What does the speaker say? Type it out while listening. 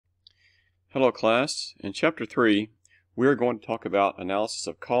Hello class. In Chapter 3, we are going to talk about analysis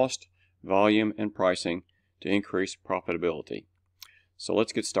of cost, volume, and pricing to increase profitability. So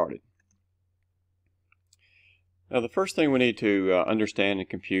let's get started. Now the first thing we need to understand and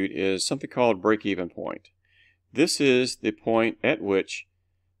compute is something called break-even point. This is the point at which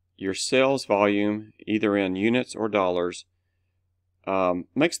your sales volume, either in units or dollars,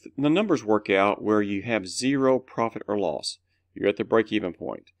 makes the numbers work out where you have zero profit or loss. You're at the break-even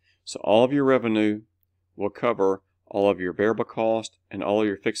point. So all of your revenue will cover all of your variable cost and all of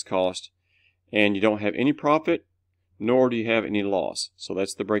your fixed cost, and you don't have any profit nor do you have any loss. So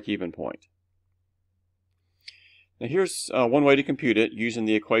that's the break-even point. Now here's one way to compute it using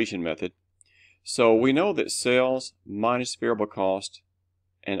the equation method. So we know that sales minus variable cost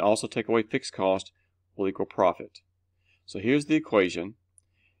and also take away fixed cost will equal profit. So here's the equation,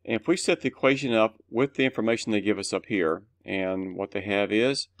 and if we set the equation up with the information they give us up here, and what they have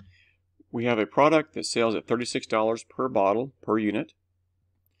is we have a product that sells at $36 per bottle per unit.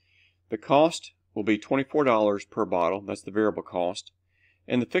 The cost will be $24 per bottle, that's the variable cost,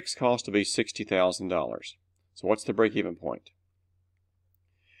 and the fixed cost will be $60,000. So what's the break-even point?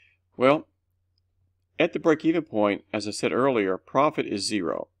 Well, at the break-even point, as I said earlier, profit is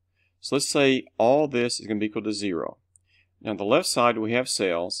zero. So let's say all this is going to be equal to zero. Now on the left side we have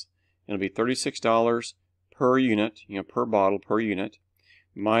sales, and it'll be $36 per unit, per bottle per unit,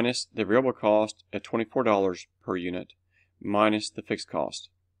 minus the variable cost at $24 per unit, minus the fixed cost.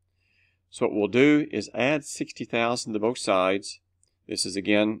 So what we'll do is add $60,000 to both sides. This is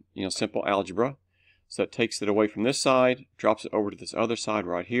again, simple algebra. So that takes it away from this side, drops it over to this other side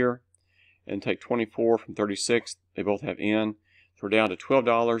right here, and take 24 from 36. They both have N. So we're down to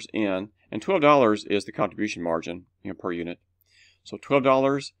 $12 in, and $12 is the contribution margin, per unit. So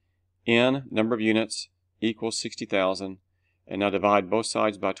 $12 in number of units equals 60,000. And now divide both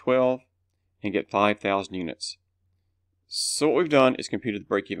sides by 12 and get 5,000 units. So what we've done is computed the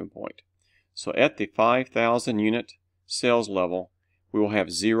break-even point. So at the 5,000 unit sales level, we will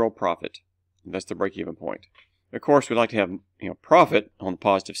have zero profit. That's the break-even point. Of course, we'd like to have profit on the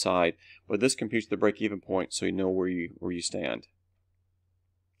positive side, but this computes the break-even point so you know where you stand.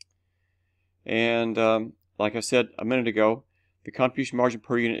 And like I said a minute ago, the contribution margin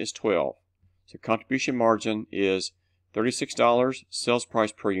per unit is 12. So contribution margin is $36 sales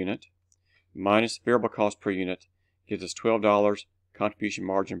price per unit minus variable cost per unit gives us $12 contribution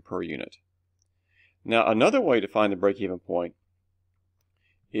margin per unit. Now another way to find the break-even point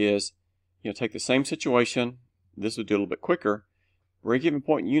is take the same situation. This would do a little bit quicker. Break-even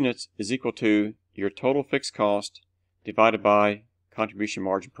point in units is equal to your total fixed cost divided by contribution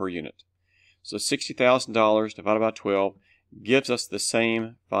margin per unit. So $60,000 divided by 12 gives us the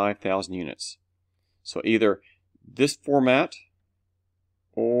same 5,000 units. So either this format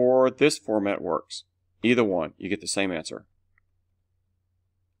or this format works. Either one, you get the same answer.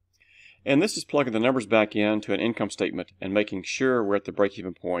 And this is plugging the numbers back into an income statement and making sure we're at the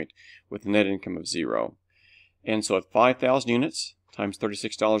break-even point with a net income of zero. And so at 5,000 units times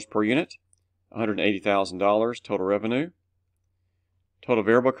 $36 per unit, $180,000 total revenue. Total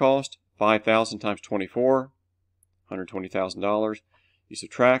variable cost, 5,000 times 24, $120,000. You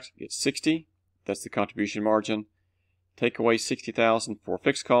subtract, get 60. That's the contribution margin. Take away 60,000 for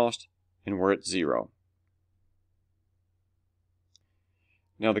fixed cost, and we're at zero.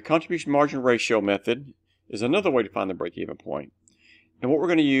 Now the contribution margin ratio method is another way to find the break-even point. And what we're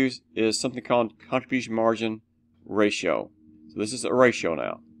going to use is something called contribution margin ratio. So this is a ratio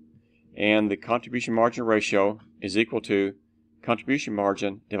now. And the contribution margin ratio is equal to contribution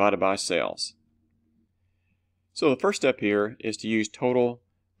margin divided by sales. So the first step here is to use total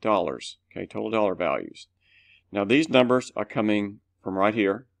dollars, total dollar values. Now these numbers are coming from right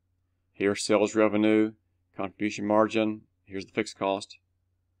here. Here's sales revenue, contribution margin, here's the fixed cost.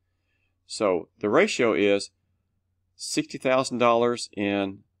 So the ratio is $60,000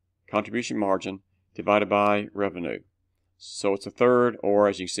 in contribution margin divided by revenue. So it's a third, or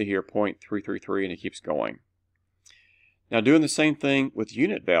as you see here, 0.333, and it keeps going. Now doing the same thing with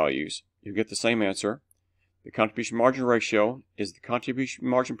unit values, you get the same answer. The contribution margin ratio is the contribution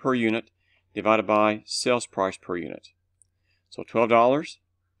margin per unit divided by sales price per unit. So $12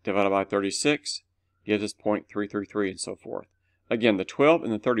 divided by 36 gives us 0.333 and so forth. Again, the 12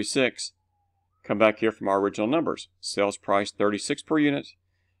 and the 36 come back here from our original numbers. Sales price 36 per unit,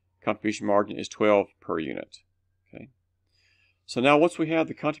 contribution margin is 12 per unit. So now once we have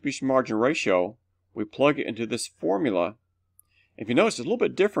the contribution margin ratio, we plug it into this formula. If you notice, it's a little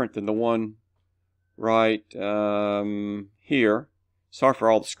bit different than the one right here. Sorry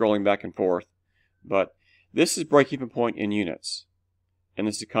for all the scrolling back and forth, but this is break-even point in units. and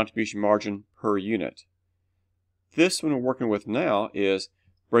this is the contribution margin per unit. This one we're working with now is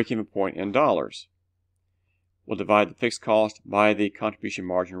break-even point in dollars. We'll divide the fixed cost by the contribution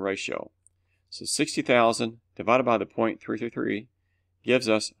margin ratio. So 60,000 divided by the 0.333 gives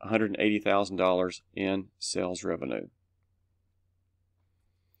us $180,000 in sales revenue.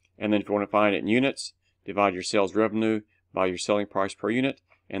 And then if you want to find it in units, divide your sales revenue by your selling price per unit,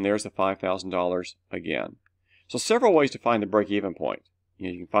 and there's the $5,000 again. So several ways to find the break-even point.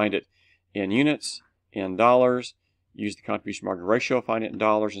 You can find it in units, in dollars, use the contribution margin ratio, find it in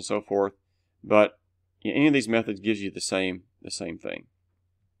dollars, and so forth. But any of these methods gives you the same thing.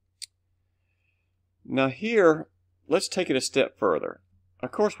 Now here, let's take it a step further.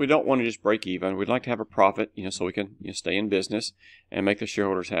 Of course, we don't want to just break even. We'd like to have a profit, so we can stay in business and make the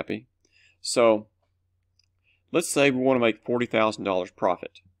shareholders happy. So let's say we want to make $40,000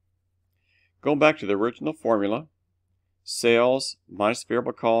 profit. Going back to the original formula, sales minus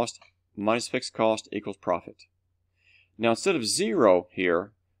variable cost minus fixed cost equals profit. Now instead of 0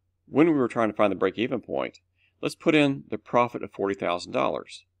 here, when we were trying to find the break-even point, let's put in the profit of $40,000.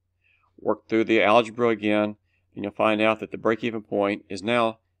 Work through the algebra again, and you'll find out that the break-even point is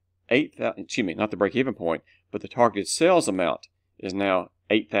now not the break-even point, but the targeted sales amount is now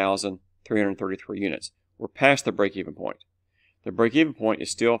 8,333 units. We're past the break-even point. The break-even point is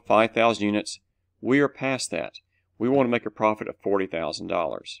still 5,000 units. We are past that. We want to make a profit of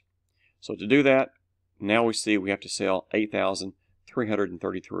 $40,000. So to do that, now we see we have to sell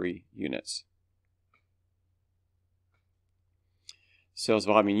 8,333 units. Sales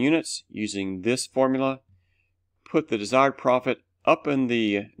volume in units, using this formula, put the desired profit up in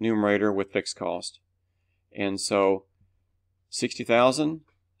the numerator with fixed cost. And so 60,000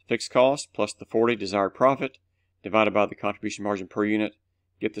 fixed cost plus the 40 desired profit divided by the contribution margin per unit,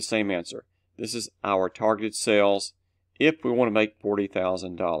 get the same answer. This is our targeted sales if we want to make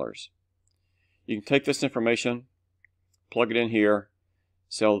 $40,000. You can take this information, plug it in here,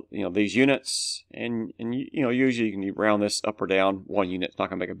 sell these units, and usually you can round this up or down 1 unit. It's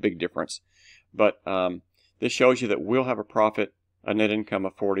not going to make a big difference. But this shows you that we'll have a profit, a net income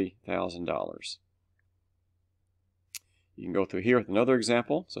of $40,000. You can go through here with another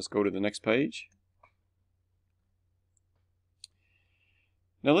example. So let's go to the next page.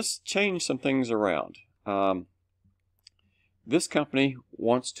 Now let's change some things around. This company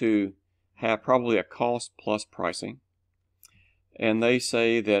wants to have probably a cost plus pricing, and they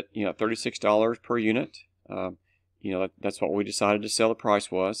say that $36 per unit. That's what we decided to sell the price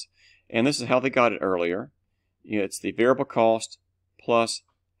was, and this is how they got it earlier. It's the variable cost plus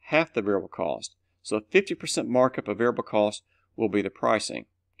half the variable cost. So a 50% markup of variable cost will be the pricing,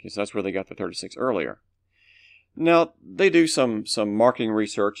 because that's where they got the 36 earlier. Now, they do some marketing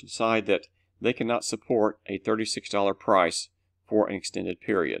research and decide that they cannot support a $36 price for an extended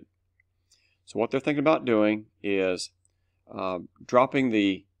period. So what they're thinking about doing is dropping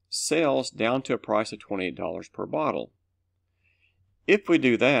the sales down to a price of $28 per bottle. If we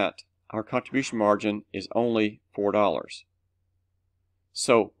do that, our contribution margin is only $4.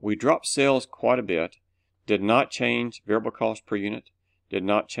 So we dropped sales quite a bit, did not change variable cost per unit, did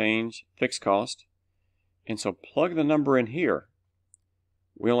not change fixed cost, and so plug the number in here.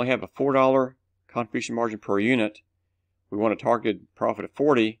 We only have a $4 contribution margin per unit. We want a targeted profit of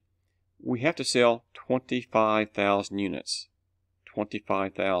 40. We have to sell 25,000 units.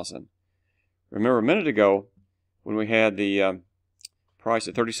 25,000. Remember a minute ago when we had the price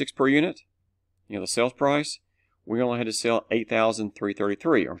at 36 per unit, the sales price, we only had to sell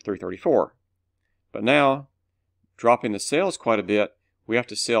 8,333 or 334. But now, dropping the sales quite a bit, we have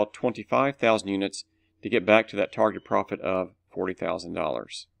to sell 25,000 units to get back to that target profit of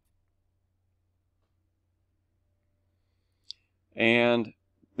 $40,000. And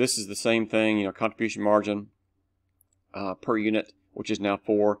this is the same thing, contribution margin per unit, which is now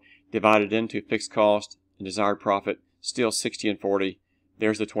 4, divided into fixed cost and desired profit, still 60 and 40.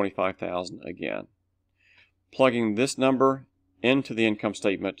 There's the 25,000 again. Plugging this number into the income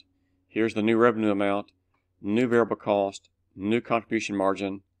statement, here's the new revenue amount, new variable cost, new contribution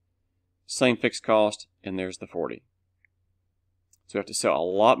margin, same fixed cost, and there's the 40. So we have to sell a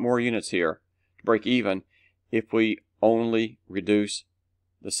lot more units here to break even if we only reduce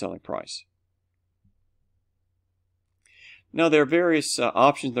the selling price. Now there are various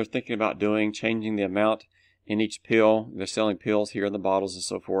options they're thinking about doing, changing the amount in each pill. They're selling pills here in the bottles and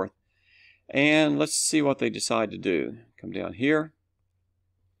so forth. And let's see what they decide to do. Come down here.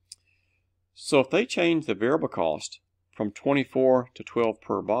 So if they change the variable cost from 24 to 12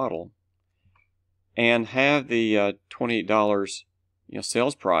 per bottle and have the $28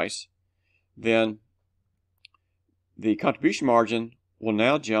 sales price, then the contribution margin will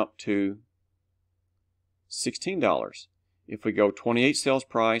now jump to $16 if we go 28 sales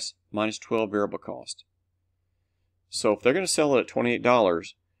price minus 12 variable cost. So if they're going to sell it at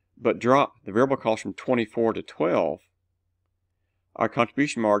 $28 but drop the variable cost from 24 to 12, our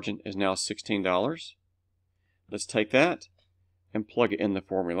contribution margin is now $16. Let's take that and plug it in the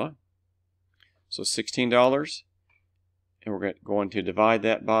formula. So $16, and we're going to divide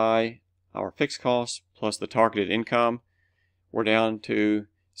that by our fixed costs plus the targeted income. We're down to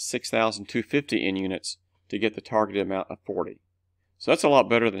 6,250 in units to get the targeted amount of 40. So that's a lot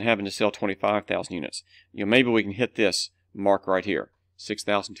better than having to sell 25,000 units. Maybe we can hit this mark right here,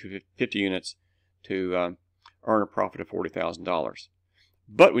 6,250 units, to earn a profit of $40,000.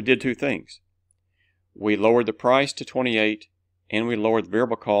 But we did two things. We lowered the price to 28, and we lowered the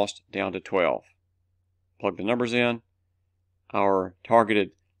variable cost down to 12. Plug the numbers in. Our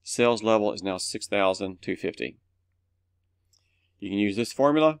targeted sales level is now 6,250. You can use this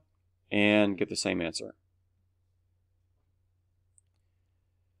formula and get the same answer.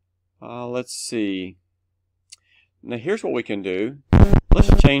 Let's see. Now here's what we can do.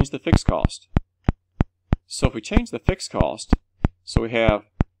 Let's change the fixed cost. So if we change the fixed cost, so we have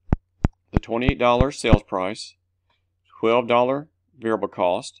the $28 sales price, $12 variable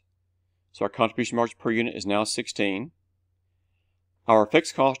cost. So our contribution margin per unit is now 16. Our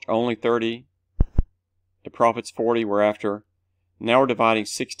fixed costs are only 30. The profit's 40. We're after. Now we're dividing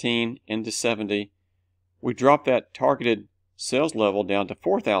 16 into 70. We drop that targeted sales level down to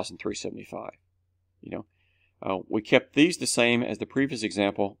 4,375. We kept these the same as the previous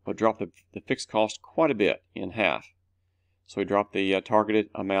example, but dropped the fixed cost quite a bit, in half. So we dropped the targeted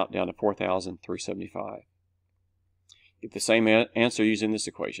amount down to 4,375. Get the same answer using this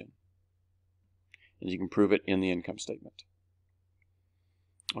equation. And you can prove it in the income statement.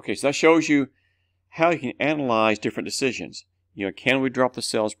 Okay, so that shows you how you can analyze different decisions. Can we drop the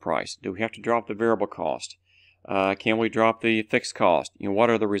sales price? Do we have to drop the variable cost? Can we drop the fixed cost? What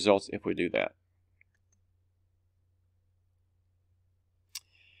are the results if we do that?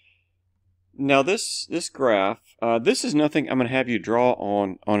 Now this graph, this is nothing I'm going to have you draw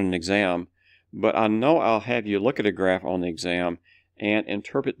on an exam, but I know I'll have you look at a graph on the exam and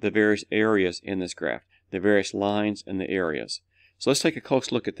interpret the various areas in this graph, the various lines and the areas. So let's take a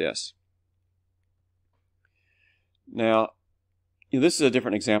close look at this. Now, this is a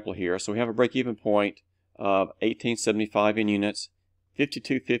different example here. So we have a break-even point of 1875 in units,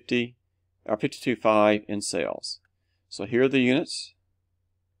 5250 or 52.5 in sales. So here are the units.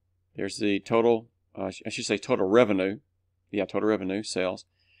 There's the total, I should say total revenue. Yeah, total revenue, sales.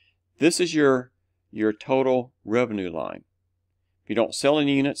 This is your total revenue line. If you don't sell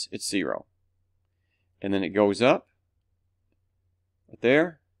any units, it's 0. And then it goes up right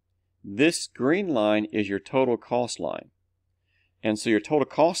there. This green line is your total cost line. And so your total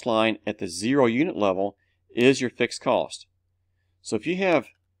cost line at the 0 unit level is your fixed cost. So if you have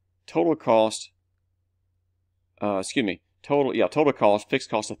total cost, total cost, fixed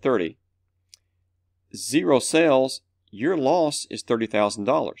cost of 30, 0 sales, your loss is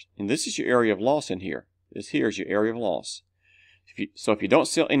 $30,000. And this is your area of loss in here. This here is your area of loss. So if you don't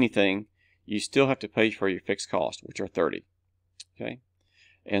sell anything, you still have to pay for your fixed cost, which are 30. Okay?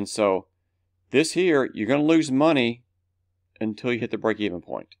 And so this here, you're going to lose money until you hit the break-even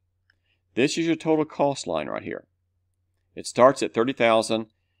point. This is your total cost line right here. It starts at 30,000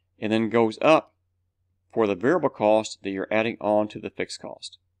 and then goes up for the variable cost that you're adding on to the fixed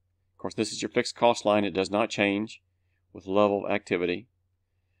cost. Of course, this is your fixed cost line. It does not change with level of activity.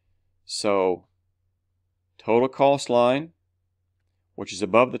 So total cost line, which is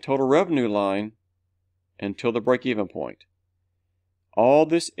above the total revenue line until the break-even point. All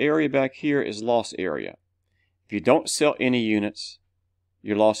this area back here is loss area. If you don't sell any units,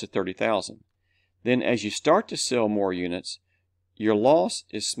 your loss is 30,000. Then as you start to sell more units, your loss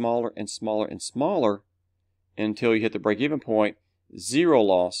is smaller and smaller and smaller until you hit the break-even point, 0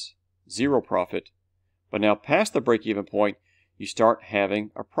 loss, 0 profit. But now past the break-even point, you start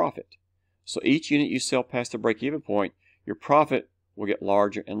having a profit. So each unit you sell past the break-even point, your profit will get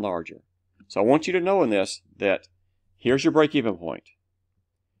larger and larger. So I want you to know in this that here's your break-even point.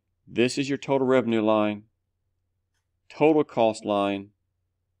 This is your total revenue line, total cost line,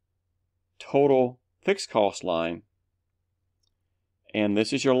 total fixed cost line, and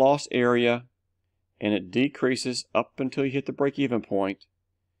this is your loss area, and it decreases up until you hit the break-even point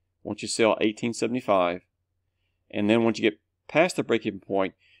once you sell 1875, and then once you get past the break-even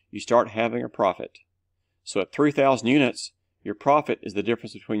point, you start having a profit. So at 3,000 units, your profit is the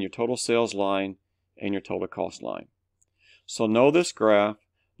difference between your total sales line and your total cost line. So know this graph,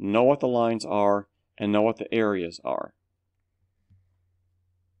 know what the lines are, and know what the areas are.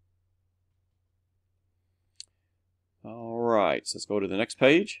 right, so let's go to the next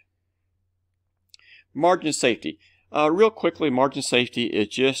page. Margin of safety. Real quickly, margin of safety is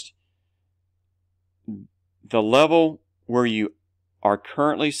just the level where you are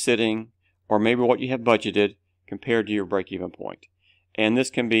currently sitting, or maybe what you have budgeted compared to your break-even point. And this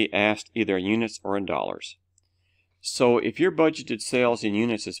can be asked either in units or in dollars. So if your budgeted sales in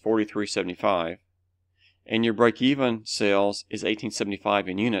units is $43.75 and your break-even sales is $18.75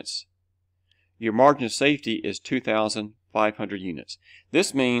 in units, your margin of safety is 2,500 units.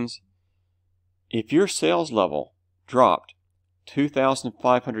 This means if your sales level dropped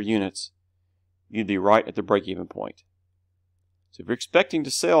 2,500 units, you'd be right at the break-even point. So if you're expecting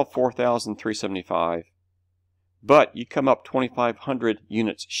to sell 4,375, but you come up 2,500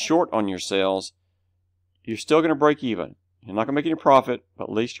 units short on your sales, you're still going to break even. You're not going to make any profit, but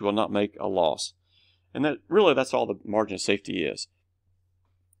at least you will not make a loss. And that's all the margin of safety is.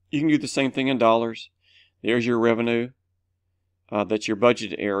 You can do the same thing in dollars. There's your revenue. That's your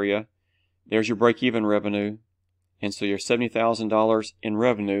budget area. There's your break-even revenue. And so you're $70,000 in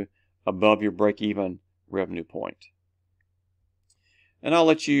revenue above your break-even revenue point. And I'll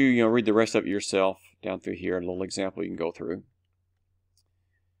let you, read the rest of it yourself down through here. A little example you can go through.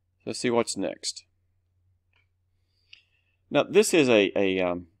 Let's see what's next. Now, this is a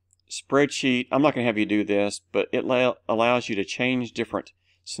spreadsheet. I'm not going to have you do this, but it allows you to change different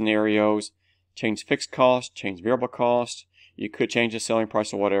scenarios, change fixed cost, change variable cost. You could change the selling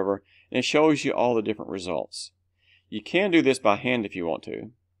price or whatever. And it shows you all the different results. You can do this by hand if you want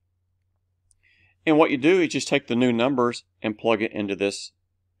to. And what you do is just take the new numbers and plug it into this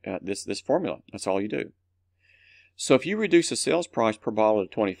formula. That's all you do. So if you reduce the sales price per bottle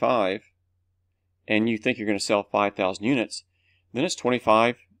to 25, and you think you're going to sell 5,000 units, then it's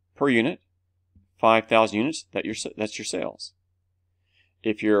 25 per unit, 5,000 units, that's your sales.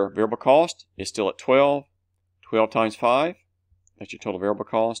 If your variable cost is still at 12 times 5, that's your total variable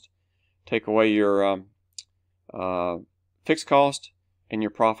cost. Take away your fixed cost, and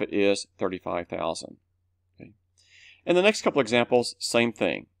your profit is 35,000. Okay. And the next couple examples, same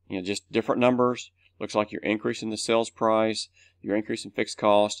thing. Just different numbers. Looks like you're increasing the sales price, you're increasing fixed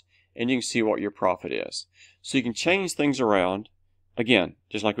cost, and you can see what your profit is. So you can change things around. Again,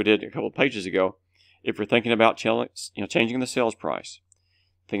 just like we did a couple of pages ago. If you're thinking about changing the sales price,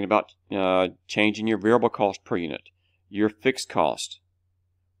 thinking about changing your variable cost per unit, your fixed cost,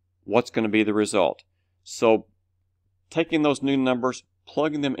 what's going to be the result? So taking those new numbers,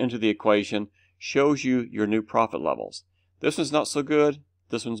 plugging them into the equation, shows you your new profit levels. This one's not so good,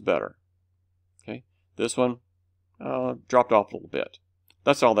 this one's better. Okay, this one dropped off a little bit.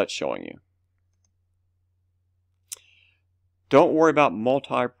 That's all that's showing you. Don't worry about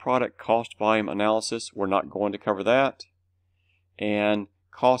multi-product cost volume analysis. We're not going to cover that. And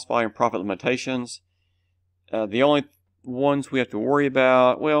cost volume profit limitations. The only ones we have to worry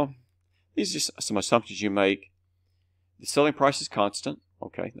about, well, these are just some assumptions you make. The selling price is constant.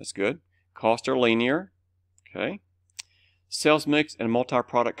 Okay, that's good. Costs are linear. Okay. Sales mix and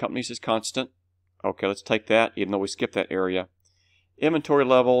multi-product companies is constant. Okay, let's take that, even though we skipped that area. Inventory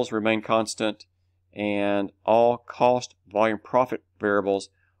levels remain constant, and all cost, volume, profit variables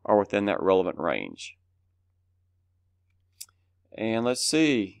are within that relevant range. And let's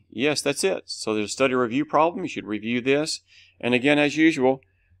see. Yes, that's it. So there's a study review problem. You should review this. And again, as usual,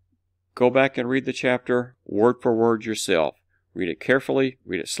 go back and read the chapter word for word yourself. Read it carefully,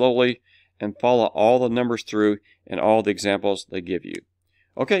 read it slowly, and follow all the numbers through and all the examples they give you.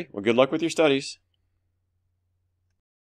 Okay, well, good luck with your studies.